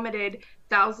I commented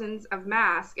thousands of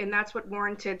masks, and that's what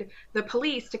warranted the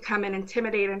police to come and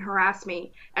intimidate and harass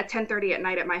me at 10:30 at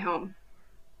night at my home.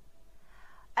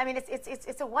 I mean,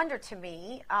 it's a wonder to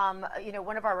me.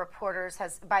 One of our reporters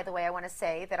has, by the way, I want to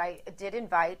say that I did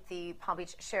invite the Palm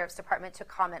Beach Sheriff's Department to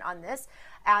comment on this.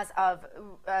 As of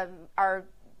our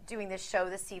doing this show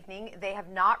this evening, they have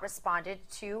not responded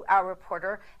to our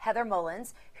reporter, Heather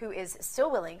Mullins, who is still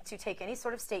willing to take any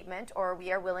sort of statement, or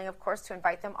we are willing, of course, to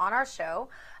invite them on our show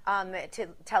to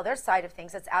tell their side of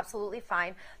things. That's absolutely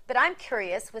fine. But I'm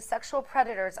curious, with sexual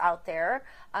predators out there,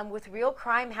 with real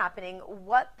crime happening,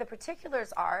 what the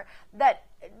particulars are that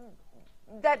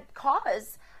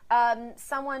cause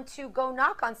someone to go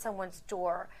knock on someone's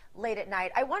door late at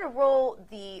night. I want to roll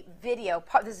the video.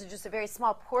 This is just a very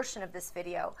small portion of this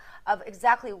video of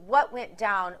exactly what went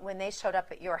down when they showed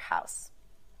up at your house.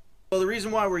 Well, the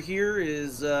reason why we're here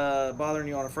is bothering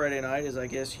you on a Friday night is I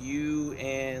guess you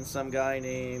and some guy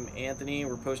named Anthony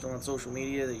were posting on social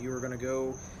media that you were going to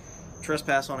go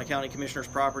trespass on a county commissioner's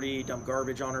property, dump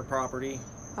garbage on her property.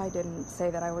 I didn't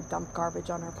say that I would dump garbage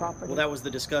on her property. Well, that was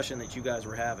the discussion that you guys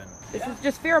were having. This is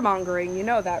just fear-mongering, you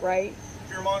know that, right?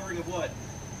 Fear-mongering of what?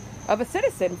 Of a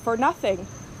citizen, for nothing.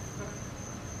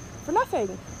 For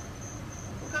nothing.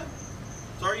 Okay.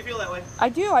 Sorry you feel that way. I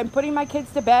do. I'm putting my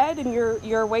kids to bed, and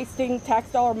you're wasting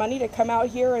tax dollar money to come out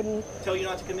here and... Tell you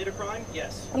not to commit a crime?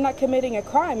 Yes. I'm not committing a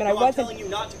crime, and no, I wasn't... I'm telling you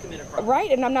not to commit a crime.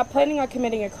 Right, and I'm not planning on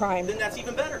committing a crime. Then that's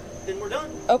even better. Then we're done.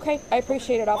 Okay, I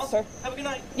appreciate it, officer. Awesome. Have a good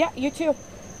night. Yeah, you too.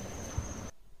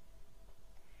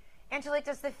 Angelique,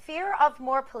 does the fear of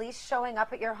more police showing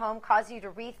up at your home cause you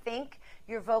to rethink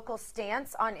your vocal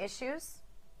stance on issues?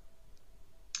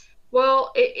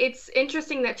 Well, it's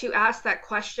interesting that you asked that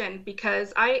question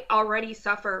because I already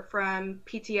suffer from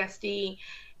PTSD,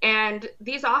 and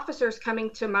these officers coming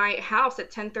to my house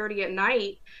at 10:30 at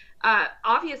night,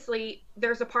 obviously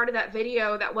there's a part of that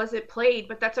video that wasn't played,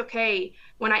 but that's okay.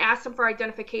 When I asked him for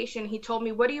identification, he told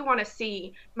me, "What do you want to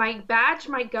see? My badge,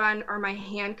 my gun, or my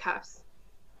handcuffs?"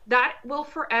 That will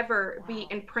forever be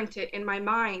imprinted in my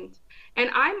mind. And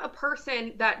I'm a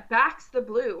person that backs the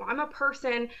blue. I'm a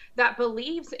person that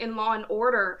believes in law and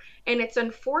order. And it's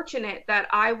unfortunate that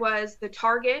I was the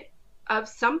target of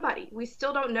somebody. We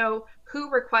still don't know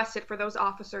who requested for those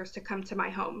officers to come to my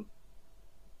home.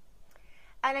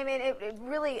 And I mean, it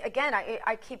really, again,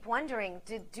 I keep wondering,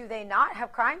 do they not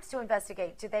have crimes to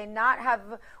investigate? Do they not have,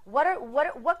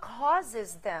 what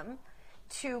causes them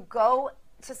to go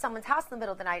to someone's house in the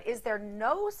middle of the night? Is there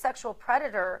no sexual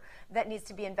predator that needs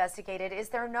to be investigated? Is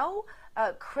there no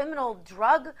criminal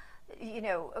drug,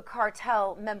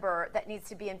 cartel member that needs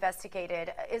to be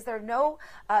investigated? Is there no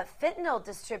fentanyl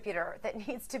distributor that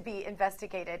needs to be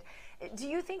investigated? Do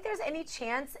you think there's any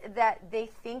chance that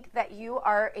they think that you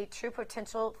are a true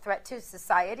potential threat to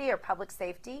society or public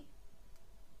safety?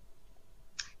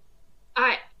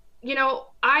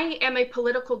 I am a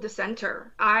political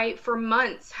dissenter. I, for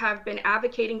months, have been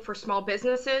advocating for small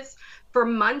businesses. For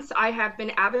months, I have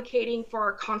been advocating for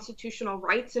our constitutional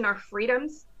rights and our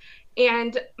freedoms.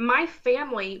 And my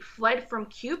family fled from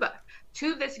Cuba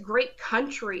to this great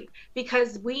country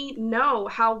because we know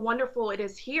how wonderful it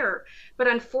is here. But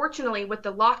unfortunately, with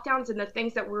the lockdowns and the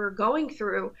things that we're going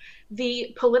through,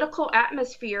 the political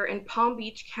atmosphere in Palm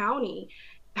Beach County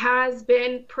has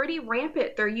been pretty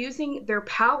rampant. They're using their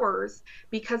powers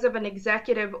because of an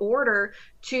executive order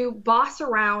to boss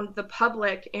around the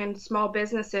public and small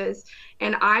businesses.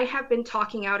 And I have been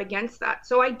talking out against that.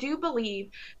 So I do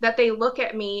believe that they look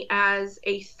at me as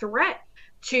a threat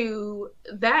to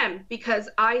them because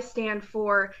I stand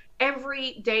for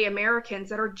everyday Americans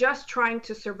that are just trying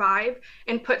to survive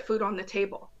and put food on the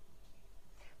table.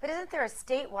 But isn't there a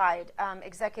statewide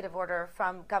executive order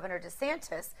from Governor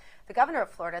DeSantis, the governor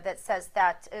of Florida, that says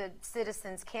that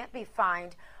citizens can't be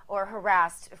fined or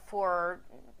harassed for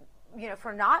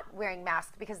not wearing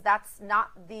masks because that's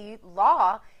not the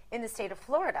law in the state of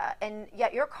Florida? And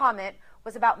yet your comment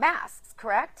was about masks,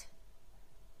 correct?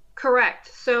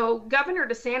 Correct. So Governor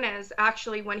DeSantis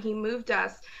actually, when he moved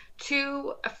us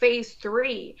to phase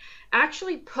 3,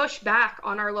 actually pushed back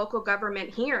on our local government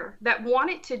here that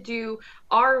wanted to do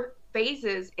our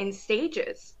phases in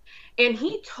stages. And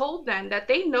he told them that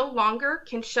they no longer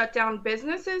can shut down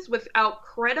businesses without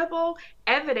credible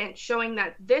evidence showing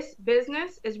that this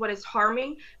business is what is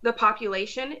harming the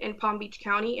population in Palm Beach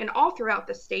County and all throughout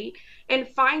the state, and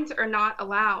fines are not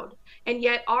allowed. And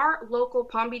yet our local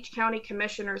Palm Beach County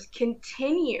commissioners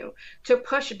continue to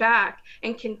push back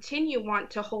and continue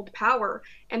want to hold power.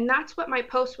 And that's what my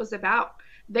post was about.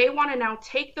 They want to now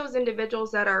take those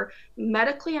individuals that are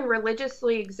medically and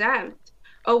religiously exempt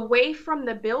away from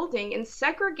the building and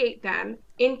segregate them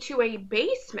into a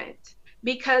basement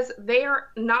because they are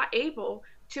not able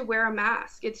to wear a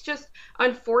mask. It's just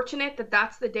unfortunate that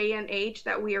that's the day and age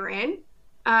that we are in.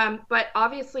 But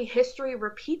obviously history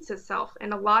repeats itself,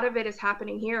 and a lot of it is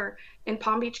happening here in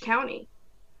Palm Beach County.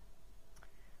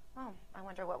 Oh, I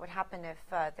wonder what would happen if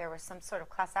there was some sort of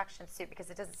class action suit, because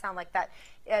it doesn't sound like that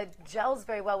gels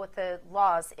very well with the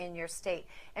laws in your state.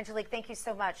 Angelique, thank you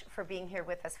so much for being here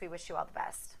with us. We wish you all the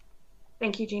best.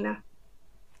 Thank you, Gina.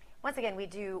 Once again, we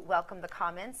do welcome the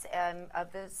comments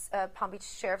of the Palm Beach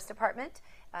Sheriff's Department,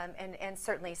 and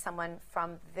certainly someone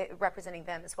from representing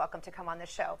them is welcome to come on the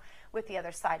show with the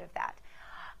other side of that.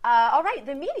 All right,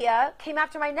 the media came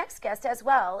after my next guest as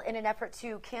well in an effort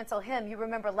to cancel him. You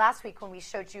remember last week when we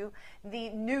showed you the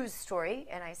news story,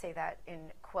 and I say that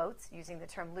in quotes, using the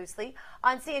term loosely,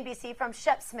 on CNBC from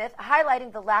Shep Smith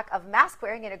highlighting the lack of mask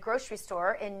wearing in a grocery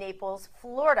store in Naples,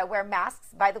 Florida, where masks,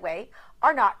 by the way,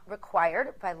 are not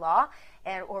required by law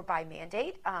or by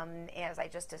mandate, as I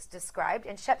just described.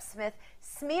 And Shep Smith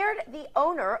smeared the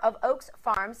owner of Oaks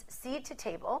Farms Seed to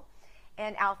Table.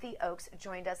 And Alfie Oaks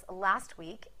joined us last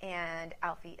week, and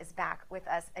Alfie is back with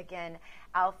us again.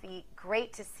 Alfie,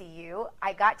 great to see you.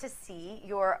 I got to see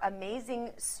your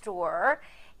amazing store,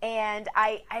 and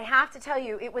I have to tell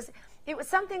you, it was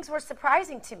some things were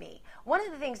surprising to me. One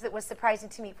of the things that was surprising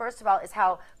to me, first of all, is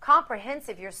how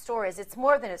comprehensive your store is. It's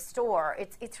more than a store.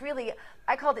 It's really,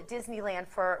 I called it Disneyland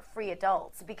for free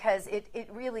adults, because it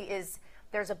really is.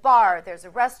 There's a bar, there's a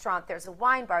restaurant, there's a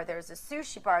wine bar, there's a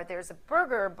sushi bar, there's a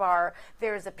burger bar,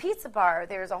 there's a pizza bar,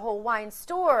 there's a whole wine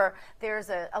store, there's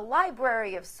a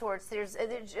library of sorts, there's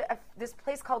this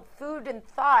place called Food and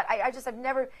Thought. I've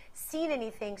never seen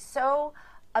anything so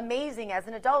amazing as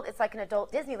an adult. It's like an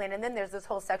adult Disneyland. And then there's this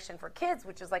whole section for kids,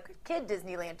 which is like a kid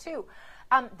Disneyland too.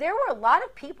 There were a lot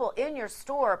of people in your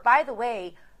store, by the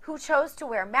way, who chose to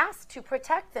wear masks to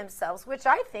protect themselves, which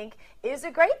I think is a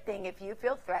great thing. If you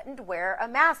feel threatened, wear a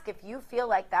mask. If you feel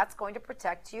like that's going to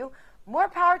protect you, more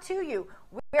power to you.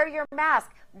 Wear your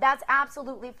mask. That's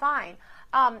absolutely fine.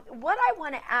 What I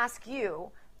want to ask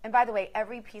you, and by the way,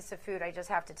 every piece of food, I just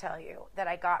have to tell you, that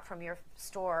I got from your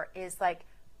store is like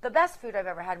the best food I've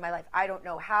ever had in my life. I don't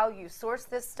know how you source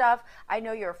this stuff. I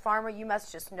know you're a farmer. You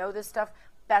must just know this stuff.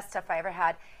 Best stuff I ever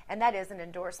had, and that is an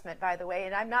endorsement, by the way,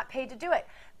 and I'm not paid to do it.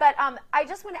 But I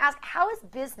just want to ask, how has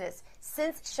business,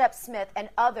 since Shep Smith and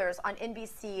others on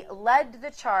NBC led the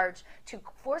charge to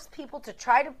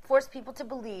try to force people to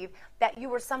believe that you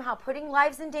were somehow putting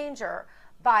lives in danger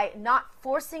by not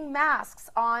forcing masks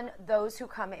on those who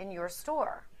come in your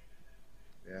store?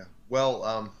 Yeah,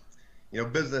 well,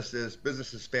 business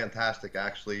is fantastic.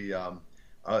 Actually,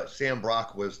 Sam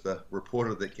Brock was the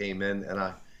reporter that came in, and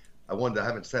I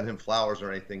haven't sent him flowers or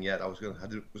anything yet. I was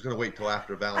gonna wait till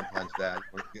after Valentine's Day.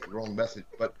 I get the wrong message,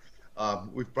 but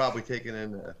we've probably taken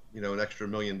in an extra $1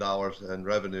 million in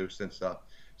revenue since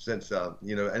and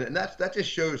that just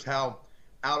shows how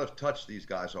out of touch these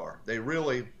guys are. They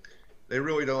really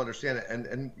don't understand it.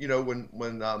 And when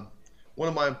one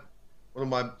of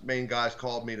my main guys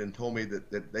called me and told me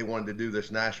that they wanted to do this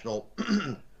national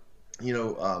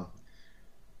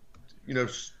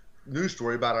news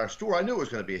story about our store, I knew it was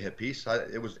going to be a hit piece.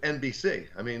 It was NBC.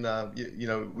 I mean,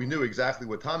 we knew exactly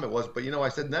what time it was, but I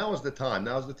said, now is the time.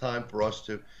 Now is the time for us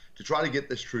to try to get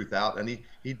this truth out. And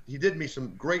he did me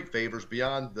some great favors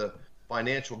beyond the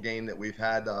financial gain that we've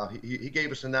had. He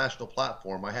gave us a national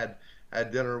platform. I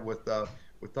had dinner with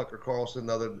Tucker Carlson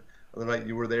the other night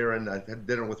you were there, and I had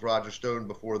dinner with Roger Stone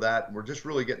before that. And we're just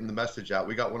really getting the message out.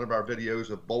 We got one of our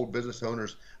videos of bold business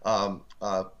owners,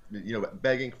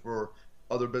 begging for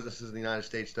other businesses in the United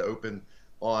States to open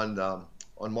on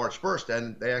March 1st,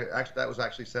 and that was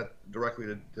actually sent directly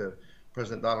to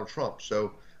President Donald Trump.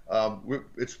 So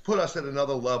it's put us at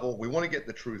another level. We want to get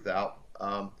the truth out.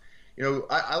 I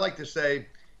like to say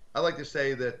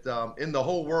that in the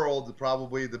whole world,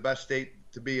 probably the best state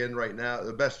to be in right now,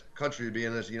 the best country to be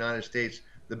in is the United States.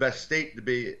 The best state to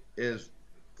be is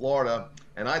Florida,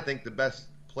 and I think the best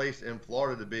place in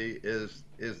Florida to be is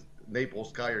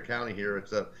Naples, Collier County here.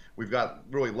 We've got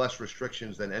really less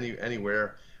restrictions than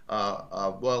anywhere.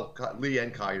 Lee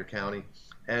and Collier County,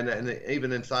 and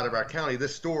even inside of our county,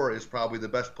 this store is probably the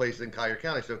best place in Collier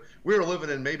County. So we're living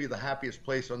in maybe the happiest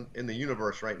place in the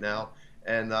universe right now,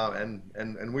 and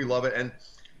we love it. And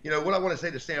what I want to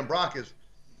say to Sam Brock is,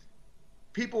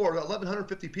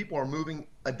 1,150 people are moving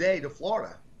a day to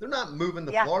Florida. They're not moving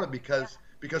to Florida because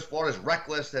Florida's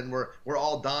reckless and we're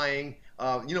all dying.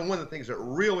 One of the things that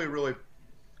really, I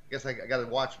guess I got to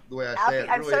watch the way I say it.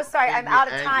 I'm so sorry. I'm out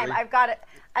of time.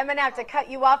 I'm going to have to cut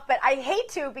you off, but I hate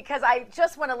to, because I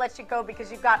just want to let you go because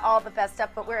you've got all the best stuff,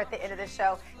 but we're at the end of the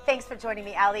show. Thanks for joining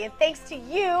me, Allie, and thanks to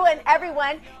you and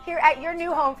everyone here at your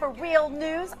new home for Real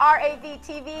News, RAV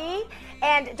TV.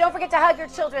 And don't forget to hug your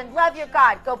children, love your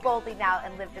God, go boldly now,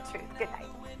 and live the truth. Good night.